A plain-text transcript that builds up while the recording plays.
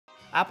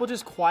Apple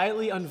just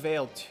quietly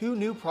unveiled 2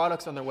 new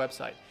products on their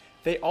website.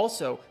 They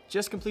also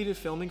just completed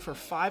filming for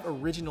 5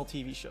 original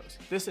TV shows.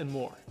 This and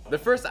more. The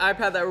first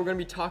iPad that we're going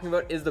to be talking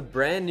about is the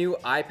brand new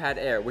iPad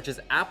Air, which is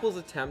Apple's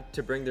attempt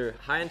to bring their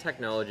high-end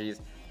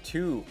technologies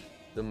to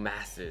the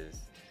masses.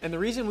 And the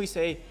reason we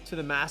say to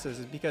the masses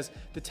is because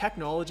the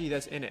technology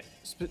that's in it,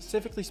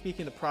 specifically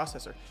speaking the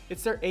processor,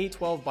 it's their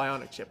A12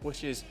 Bionic chip,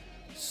 which is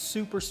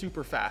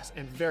super fast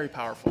and very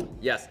powerful.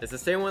 Yes, it's the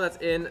same one that's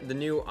in the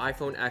new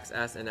iPhone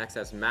XS and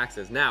XS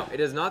Maxes. Now, it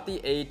is not the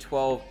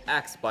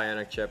A12X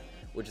Bionic chip,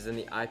 which is in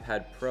the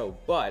iPad Pro,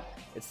 but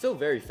it's still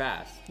very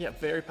fast. Yeah,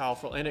 very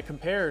powerful, and it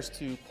compares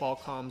to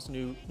Qualcomm's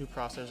new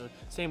processor.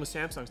 Same with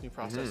Samsung's new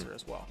processor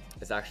as well.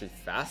 It's actually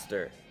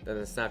faster than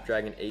the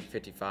Snapdragon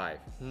 855.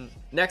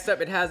 Next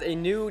up, it has a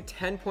new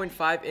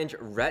 10.5-inch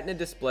Retina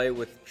display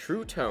with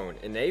True Tone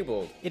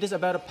enabled. It is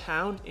about a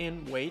pound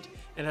in weight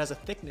and has a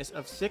thickness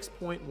of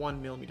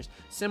 6.1 millimeters.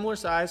 Similar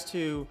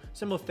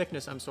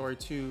thickness,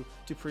 to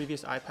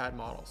previous iPad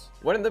models.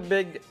 One of the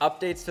big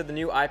updates to the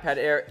new iPad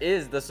Air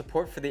is the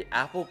support for the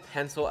Apple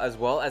Pencil as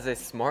well as a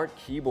smart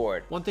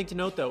keyboard. One thing to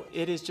note though,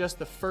 it is just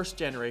the first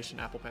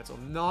generation Apple Pencil,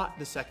 not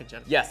the second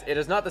generation. Yes, it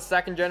is not the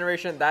second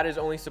generation. That is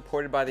only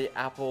supported by the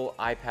Apple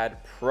iPad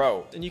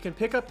Pro. And you can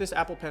pick up this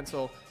Apple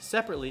Pencil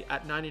separately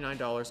at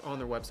 $99 on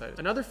their website.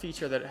 Another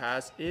feature that it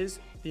has is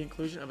the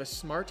inclusion of a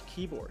smart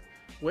keyboard,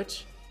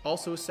 which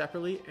also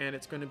separately, and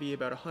it's going to be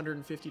about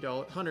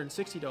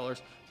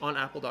 $160 on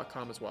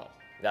apple.com as well.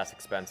 That's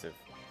expensive.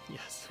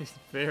 Yes, it's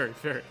very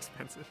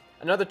expensive.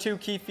 Another 2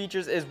 key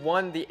features is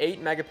one, the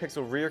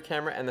 8-megapixel rear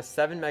camera and the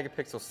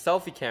 7-megapixel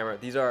selfie camera.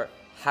 These are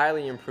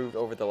highly improved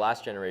over the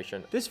last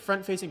generation. This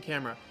front-facing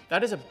camera,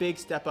 that is a big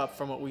step up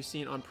from what we've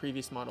seen on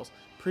previous models.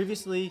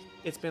 Previously,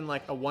 it's been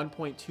like a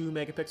 1.2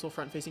 megapixel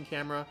front-facing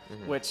camera,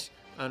 which,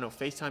 I don't know,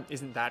 FaceTime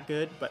isn't that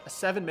good, but a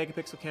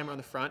 7-megapixel camera on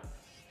the front,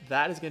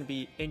 that is going to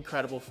be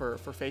incredible for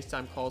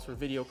FaceTime calls, for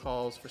video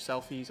calls, for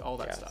selfies, all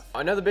that stuff.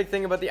 Another big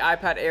thing about the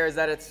iPad Air is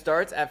that it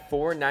starts at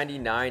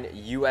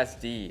 $499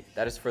 USD.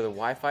 That is for the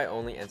Wi-Fi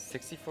only and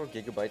 64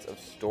 gigabytes of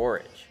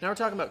storage. Now we're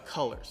talking about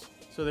colors.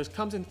 So this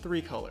comes in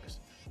 3 colors.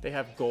 They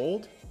have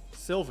gold,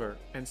 silver,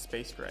 and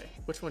space gray.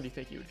 Which one do you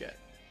think you would get?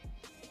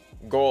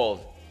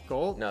 Gold.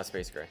 Gold? No,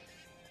 space gray.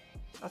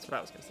 That's what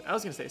I was going to say. I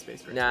was going to say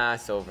space gray. Nah,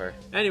 silver.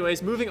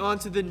 Anyways, moving on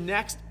to the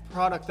next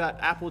product that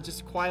Apple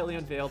just quietly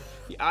unveiled,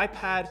 the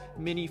iPad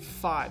Mini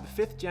 5,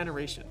 5th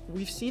generation.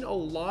 We've seen a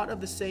lot of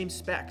the same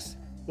specs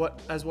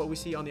as what we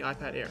see on the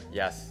iPad Air.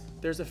 Yes.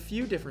 There's a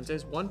few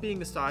differences, one being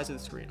the size of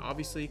the screen.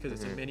 Obviously, because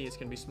it's a mini, it's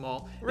going to be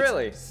small.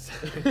 Really? It's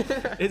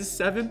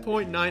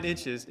 7.9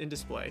 inches in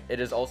display. It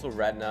is also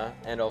Retina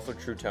and also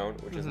True Tone,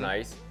 which is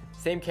nice.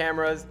 Same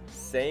cameras,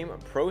 same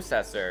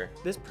processor.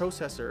 This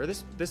processor, or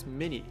this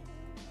mini,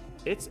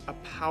 it's a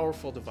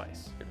powerful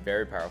device.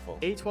 Very powerful.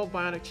 A12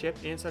 Bionic chip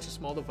in such a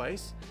small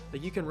device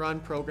that you can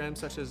run programs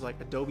such as like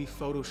Adobe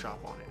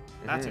Photoshop on it.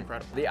 That's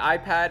incredible. The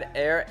iPad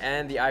Air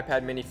and the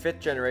iPad Mini 5th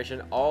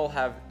generation all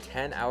have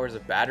 10 hours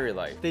of battery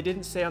life. They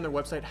didn't say on their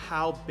website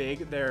how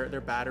big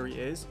their battery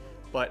is,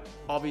 but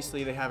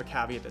obviously they have a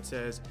caveat that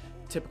says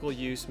typical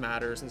use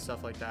matters and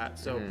stuff like that.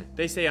 So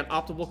they say on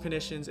optimal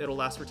conditions, it'll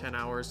last for 10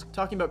 hours.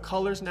 Talking about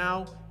colors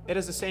now, it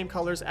is the same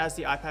colors as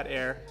the iPad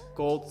Air,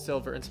 gold,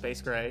 silver, and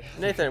space gray.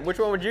 Nathan, which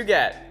one would you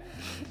get?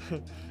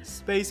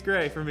 Space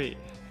gray for me.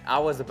 I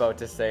was about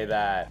to say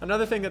that.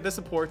 Another thing that this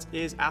supports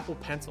is Apple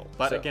Pencil,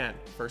 but again,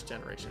 first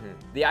generation.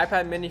 The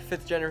iPad Mini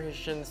 5th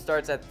generation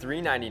starts at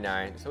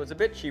 $399, so it's a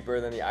bit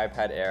cheaper than the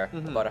iPad Air,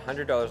 about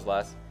 $100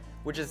 less,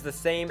 which is the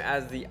same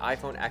as the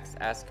iPhone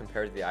XS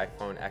compared to the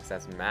iPhone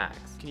XS Max.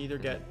 You can either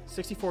get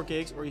 64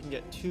 gigs or you can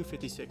get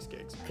 256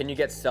 gigs. Can you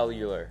get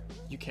cellular?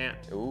 You can.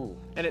 Ooh.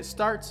 And it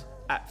starts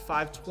at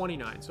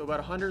 $529, so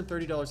about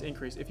 $130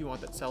 increase if you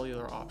want that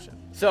cellular option.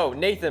 So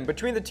Nathan,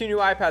 between the 2 new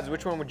iPads,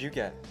 which one would you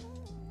get?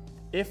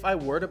 If I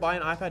were to buy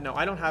an iPad, no,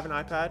 I don't have an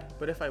iPad,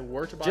 but if I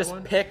were to buy one,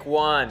 just pick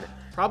one.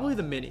 Probably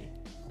the Mini.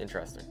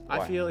 Interesting. I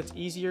Why? feel it's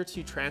easier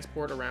to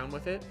transport around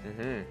with it.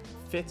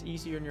 Fits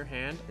easier in your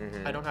hand.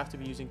 I don't have to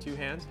be using 2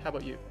 hands. How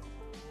about you?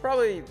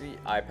 Probably the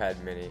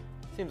iPad Mini.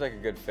 Seems like a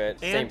good fit.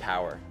 Same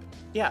power.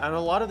 Yeah, and a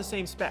lot of the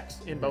same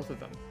specs in both of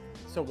them.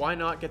 So why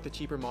not get the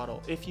cheaper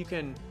model if you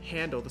can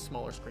handle the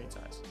smaller screen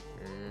size?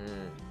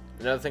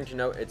 Another thing to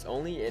note, it's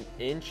only 1.5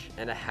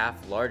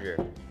 inches larger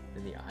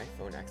than the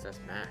iPhone XS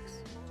Max.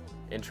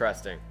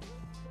 Interesting.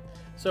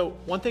 So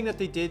one thing that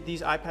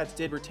these iPads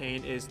did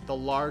retain is the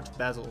large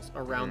bezels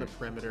around the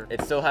perimeter.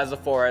 It still has a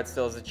forehead,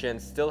 still has a chin,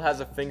 still has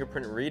a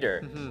fingerprint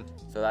reader.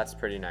 So that's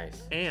pretty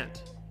nice. And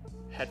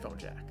headphone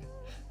jack,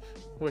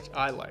 which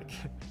I like.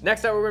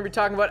 Next up, we're going to be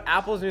talking about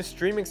Apple's new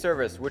streaming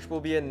service, which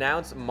will be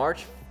announced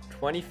March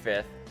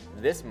 25th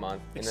this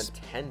month in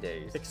 10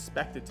 days.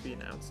 Expected to be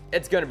announced.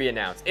 It's going to be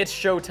announced. It's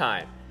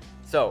showtime.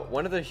 So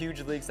one of the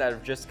huge leaks that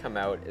have just come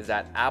out is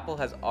that Apple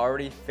has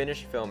already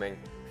finished filming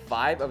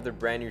 5 of their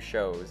brand new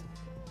shows,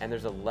 and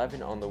there's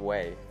 11 on the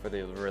way for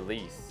the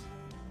release.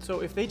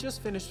 So if they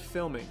just finished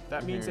filming,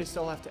 that means they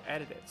still have to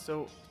edit it.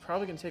 So it's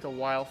probably going to take a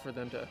while for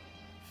them to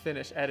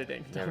finish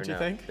editing, Never don't you know.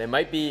 think? They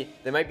might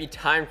be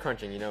time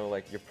crunching, you know,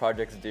 like your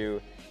project's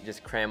due, you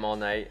just cram all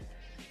night.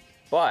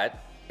 But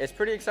it's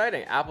pretty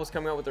exciting. Apple's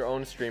coming out with their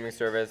own streaming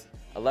service,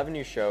 11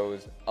 new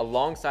shows,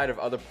 alongside of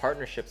other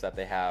partnerships that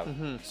they have.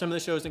 Some of the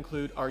shows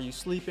include Are You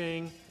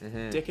Sleeping,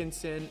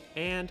 Dickinson,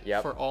 and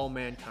Yep. For All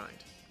Mankind.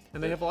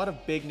 And they have a lot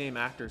of big name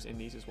actors in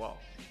these as well.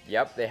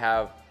 Yep, they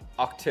have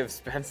Octave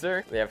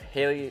Spencer, they have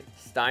Haley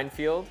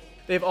Steinfeld.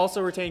 They've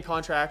also retained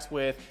contracts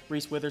with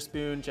Reese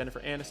Witherspoon, Jennifer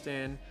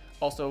Aniston,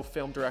 also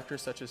film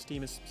directors such as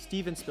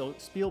Steven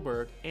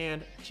Spielberg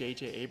and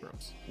J.J.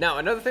 Abrams. Now,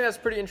 another thing that's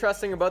pretty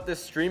interesting about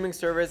this streaming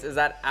service is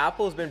that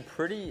Apple's been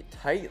pretty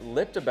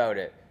tight-lipped about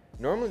it.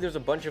 Normally there's a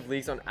bunch of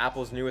leaks on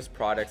Apple's newest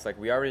products, like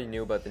we already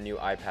knew about the new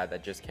iPad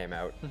that just came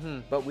out,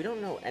 but we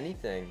don't know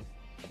anything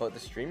about the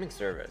streaming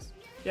service.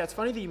 Yeah, it's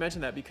funny that you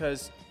mentioned that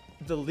because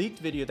the leaked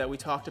video that we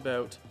talked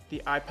about,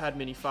 the iPad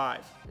Mini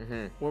 5,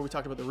 where we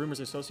talked about the rumors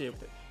associated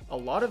with it, a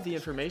lot of the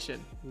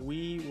information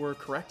we were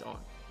correct on.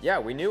 Yeah,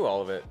 we knew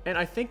all of it. And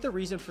I think the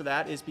reason for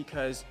that is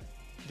because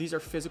these are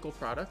physical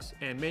products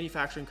and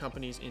manufacturing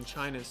companies in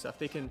China and stuff,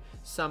 they can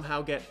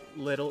somehow get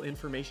little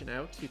information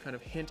out to kind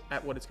of hint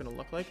at what it's going to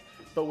look like.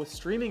 But with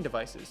streaming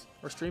devices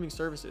or streaming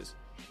services,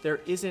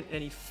 there isn't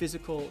any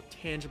physical,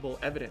 tangible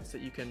evidence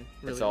that you can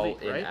really It's all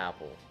leak, in right?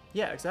 Apple.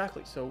 Yeah,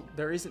 exactly. So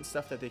there isn't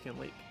stuff that they can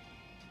leak.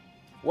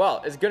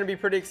 Well, it's going to be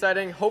pretty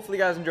exciting. Hopefully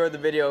you guys enjoyed the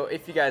video.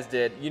 If you guys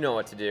did, you know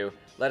what to do.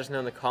 Let us know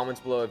in the comments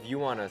below if you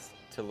want us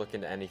to look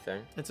into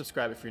anything. And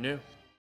subscribe if you're new.